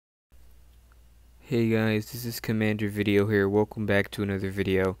Hey guys, this is Commander Video here. Welcome back to another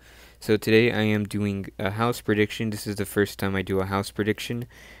video. So today I am doing a house prediction. This is the first time I do a house prediction,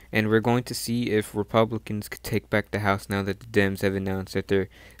 and we're going to see if Republicans could take back the House now that the Dems have announced that they're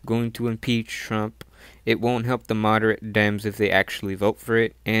going to impeach Trump. It won't help the moderate Dems if they actually vote for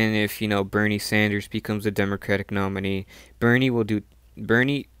it, and if Bernie Sanders becomes the Democratic nominee, Bernie will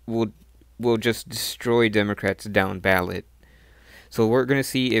just destroy Democrats down ballot. So we're gonna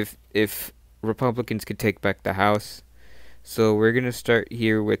see if Republicans could take back the House. So we're gonna start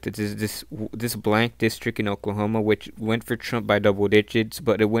here with this blank district in Oklahoma, which went for Trump by double digits,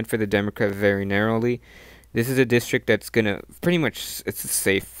 but it went for the Democrat very narrowly. This is a district that's gonna pretty much, it's a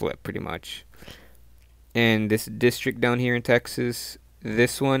safe flip pretty much. And this district down here in Texas,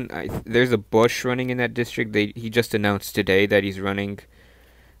 this one, there's a Bush running in that district. He just announced today that he's running.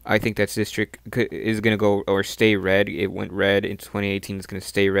 I think that district is gonna go or stay red. It went red in 2018. It's gonna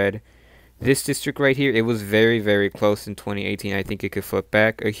stay red. This district right here, it was very, very close in 2018. I think it could flip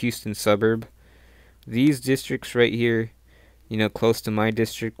back. A Houston suburb. These districts right here, close to my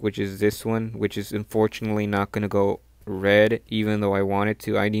district, which is this one, which is unfortunately not going to go red, even though I wanted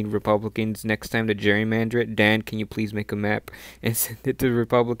to. I need Republicans next time to gerrymander it. Dan, can you please make a map and send it to the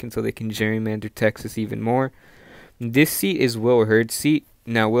Republicans so they can gerrymander Texas even more? This seat is Will Hurd's seat.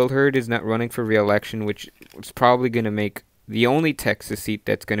 Now, Will Hurd is not running for re-election, which is probably going to make the only Texas seat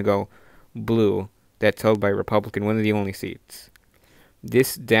that's going to go blue, that's held by Republican, one of the only seats.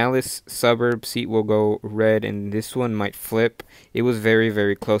 This Dallas suburb seat will go red, and this one might flip. It was very,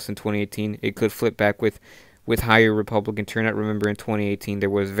 very close in 2018. It could flip back with higher Republican turnout. Remember, in 2018 there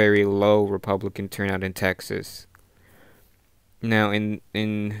was very low Republican turnout in Texas. Now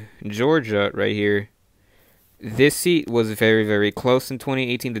in Georgia right here, this seat was very, very close in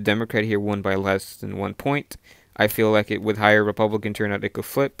 2018. The Democrat here won by less than 1 point. I feel like with higher Republican turnout it could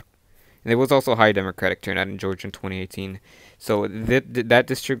flip. And there was also high Democratic turnout in Georgia in 2018. So that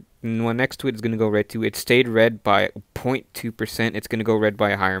district, one next to it, is going to go red too. It stayed red by 0.2%. It's going to go red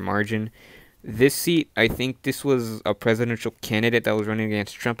by a higher margin. This seat, I think this was a presidential candidate that was running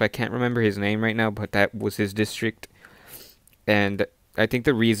against Trump. I can't remember his name right now, but that was his district. And I think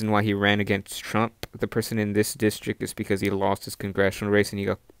the reason why he ran against Trump, the person in this district, is because he lost his congressional race and he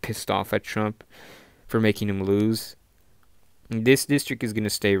got pissed off at Trump for making him lose. This district is going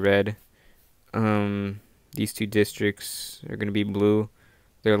to stay red. These two districts are going to be blue.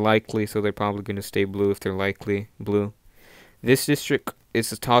 They're likely, so they're probably going to stay blue if they're likely blue. This district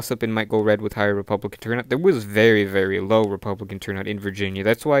is a toss-up and might go red with higher Republican turnout. There was very, very low Republican turnout in Virginia.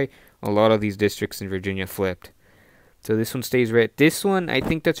 That's why a lot of these districts in Virginia flipped. So this one stays red. This one, I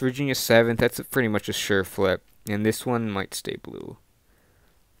think that's Virginia 7th. That's pretty much a sure flip. And this one might stay blue.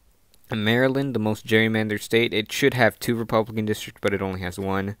 In Maryland, the most gerrymandered state, it should have 2 Republican districts, but it only has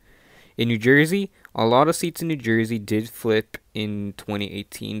 1. In New Jersey, a lot of seats in New Jersey did flip in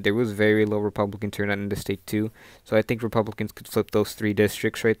 2018. There was very low Republican turnout in the state too. So I think Republicans could flip those 3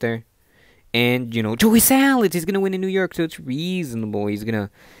 districts right there. And, Joey Salads is going to win in New York, so it's reasonable. He's going to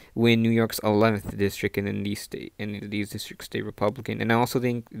win New York's 11th district, and then these districts stay Republican. And I also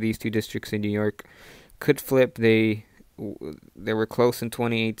think these 2 districts in New York could flip. They were close in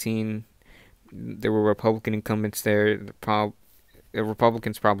 2018. There were Republican incumbents there. The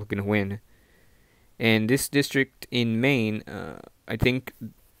Republicans probably going to win. And this district in Maine, I think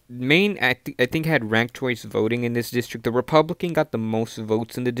had ranked choice voting in this district. The Republican got the most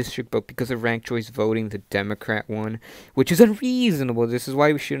votes in the district, but because of ranked choice voting, the Democrat won, which is unreasonable. This is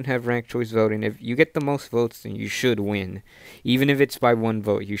why we shouldn't have ranked choice voting. If you get the most votes, then you should win. Even if it's by 1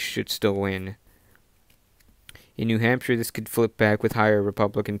 vote, you should still win. In New Hampshire, this could flip back with higher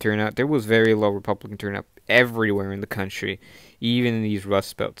Republican turnout. There was very low Republican turnout everywhere in the country, even in these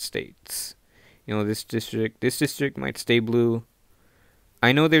Rust Belt states. This district might stay blue.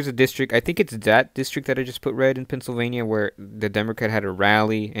 I know there's a district, I think it's that district that I just put red in Pennsylvania, where the Democrat had a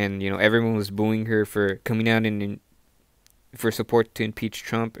rally and, everyone was booing her for coming out for support to impeach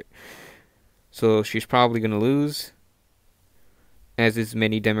Trump. So she's probably going to lose, as is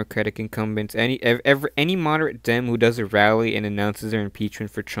many Democratic incumbents. Any moderate Dem who does a rally and announces their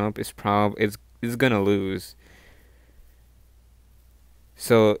impeachment for Trump is going to lose.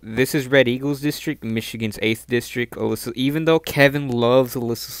 So this is Red Eagles district, Michigan's 8th district. Even though Kevin loves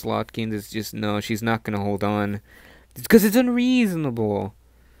Alyssa Slotkin, it's just no, she's not gonna hold on. It's because it's unreasonable.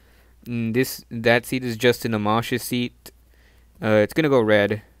 That seat is Justin Amash's seat. It's gonna go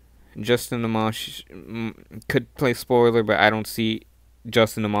red. Justin Amash could play spoiler, but I don't see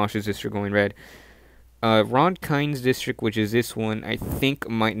Justin Amash's district going red. Ron Kind's district, which is this one, I think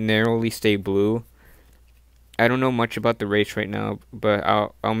might narrowly stay blue. I don't know much about the race right now, but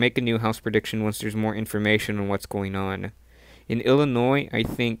I'll make a new house prediction once there's more information on what's going on. In Illinois, I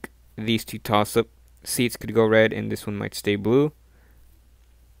think these two toss-up seats could go red, and this one might stay blue.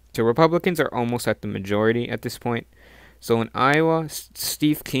 So Republicans are almost at the majority at this point. So in Iowa,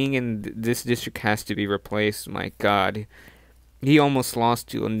 Steve King in this district has to be replaced. My God, he almost lost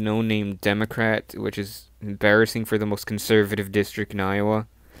to a no-name Democrat, which is embarrassing for the most conservative district in Iowa.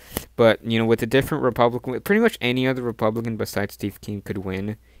 But, you know, with a different Republican, pretty much any other Republican besides Steve King could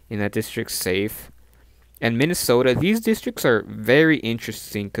win in that district safe. And Minnesota, these districts are very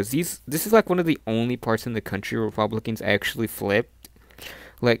interesting because this is like one of the only parts in the country Republicans actually flipped.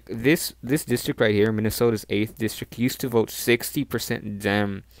 Like this district right here, Minnesota's 8th district, used to vote 60%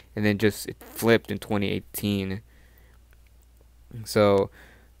 Dem, and then just it flipped in 2018. So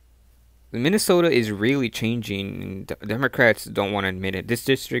Minnesota is really changing. Democrats don't want to admit it. This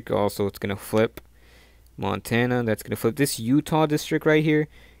district also, it's gonna flip. Montana, that's gonna flip. This Utah district right here,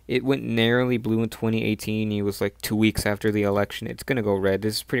 it went narrowly blue in 2018. It was like 2 weeks after the election. It's gonna go red.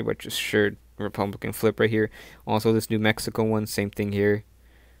 This is pretty much a sure Republican flip right here. Also, this New Mexico one, same thing here.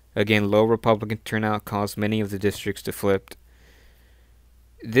 Again, low Republican turnout caused many of the districts to flip.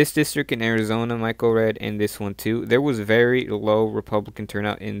 This district in Arizona might go red, and this one too. There was very low Republican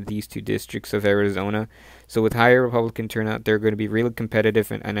turnout in these two districts of Arizona. So with higher Republican turnout, they're going to be really competitive,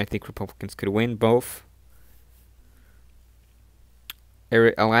 and I think Republicans could win both.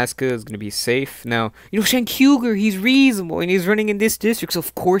 Alaska is going to be safe. Now, you know, Cenk Uygur, he's reasonable, and he's running in this district, so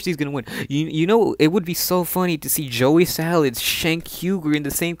of course he's going to win. You know, it would be so funny to see Joey Salads, Cenk Uygur in the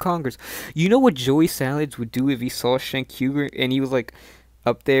same Congress. You know what Joey Salads would do if he saw Cenk Uygur and he was, like,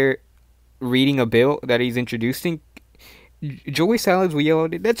 up there reading a bill that he's introducing? Joey Salads would yell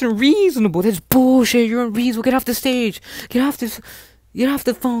at it, "That's unreasonable! That's bullshit! You're unreasonable! Get off the stage! Get off this! Get off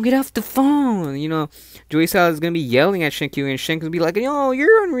the phone! Get off the phone!" You know, Joey Salads is gonna be yelling at Cenk Uygur, and Cenk's gonna be like, "Yo,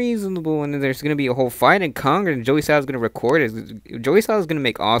 you're unreasonable!" And then there's gonna be a whole fight in Congress, and Joey Salads is gonna record it. Joey Salads is gonna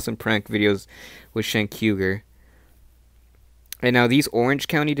make awesome prank videos with Cenk Uygur. And now these Orange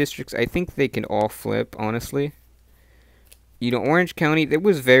County districts, I think they can all flip, honestly. You know, Orange County, there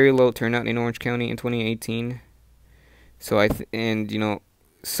was very low turnout in Orange County in 2018. So and you know,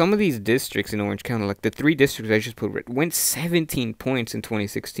 some of these districts in Orange County, like the 3 districts I just put, went 17 points in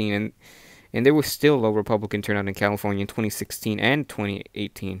 2016, and there was still low Republican turnout in California in 2016 and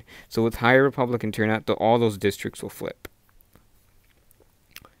 2018. So with higher Republican turnout, all those districts will flip.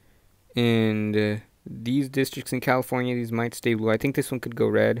 And these districts in California, these might stay blue. I think this one could go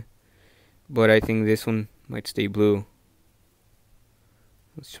red, but I think this one might stay blue.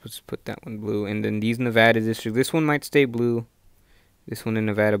 Let's just put that one blue. And then these Nevada districts, this one might stay blue. This one in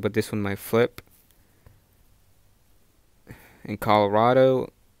Nevada, but this one might flip. In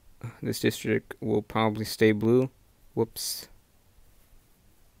Colorado, this district will probably stay blue. Whoops.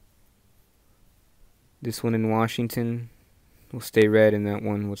 This one in Washington will stay red, and that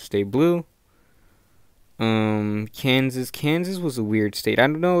one will stay blue. Kansas was a weird state. I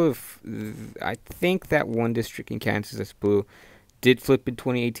don't know if I think that one district in Kansas that's blue did flip in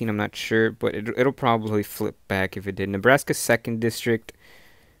 2018. I'm not sure, but it'll probably flip back if it did. Nebraska's 2nd district,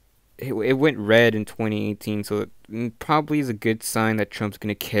 it went red in 2018, so it probably is a good sign that Trump's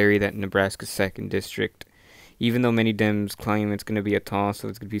going to carry that Nebraska 2nd district. Even though many Dems claim it's going to be a toss, so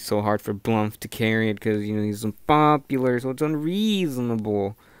it's going to be so hard for Blumph to carry it because, you know, he's unpopular, so it's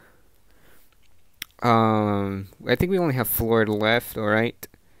unreasonable. I think we only have Florida left, alright?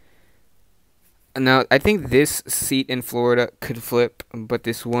 Now, I think this seat in Florida could flip, but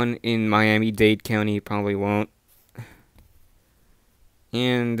this one in Miami-Dade County probably won't.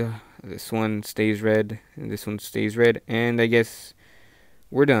 And this one stays red, and this one stays red, and I guess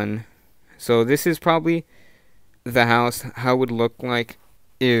we're done. So this is probably the House, how it would look like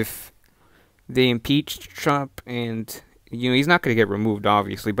if they impeached Trump, and, you know, he's not going to get removed,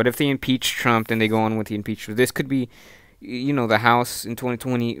 obviously, but if they impeach Trump and they go on with the impeachment, this could be, you know, the House in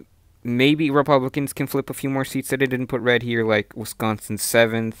 2020. Maybe Republicans can flip a few more seats that I didn't put red here, like Wisconsin's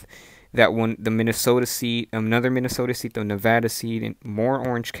 7th, that one, the Minnesota seat, another Minnesota seat, the Nevada seat, and more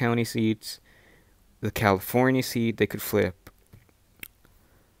Orange County seats, the California seat, they could flip.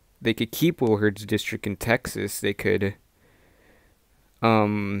 They could keep Wilherd's district in Texas. They could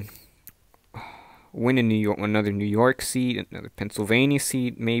win a another New York seat, another Pennsylvania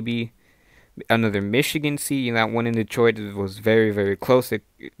seat, maybe. Another Michigan seat, and that one in Detroit was very, very close. That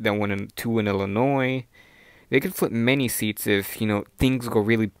one in 2 in Illinois. They could flip many seats if, you know, things go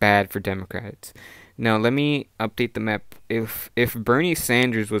really bad for Democrats. Now, let me update the map. If Bernie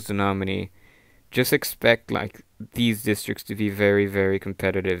Sanders was the nominee, just expect, like, these districts to be very, very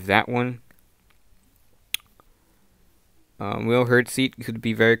competitive. That one, Will Hurt seat could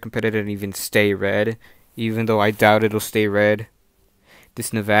be very competitive and even stay red, even though I doubt it'll stay red.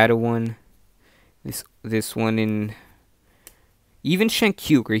 This Nevada one, this one in even Cenk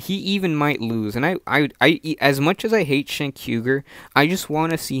Uygur, he even might lose. And as much as I hate Cenk Uygur, I just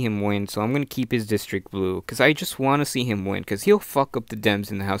want to see him win. So I'm gonna keep his district blue because I just want to see him win because he'll fuck up the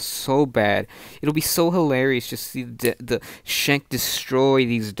Dems in the House so bad. It'll be so hilarious just see the Cenk destroy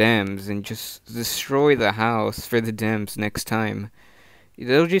these Dems and just destroy the House for the Dems next time.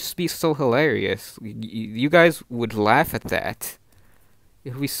 It'll just be so hilarious. You guys would laugh at that.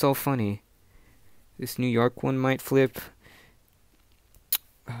 It'll be so funny. This New York one might flip.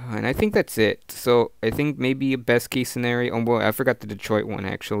 And I think that's it. So I think maybe a best case scenario. Oh, well, I forgot the Detroit one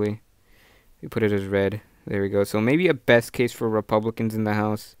actually. We put it as red. There we go. So maybe a best case for Republicans in the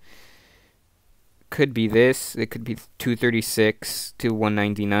House could be this. It could be 236 to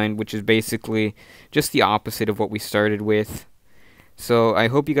 199, which is basically just the opposite of what we started with. So I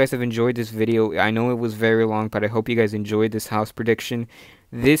hope you guys have enjoyed this video. I know it was very long, but I hope you guys enjoyed this House prediction.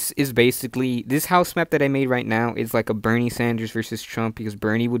 This is basically, this House map that I made right now is like a Bernie Sanders versus Trump because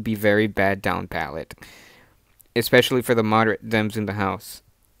Bernie would be very bad down ballot, especially for the moderate Dems in the House.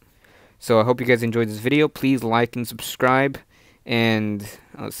 So I hope you guys enjoyed this video. Please like and subscribe, and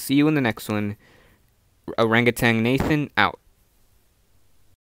I'll see you in the next one. Orangutan Nathan out.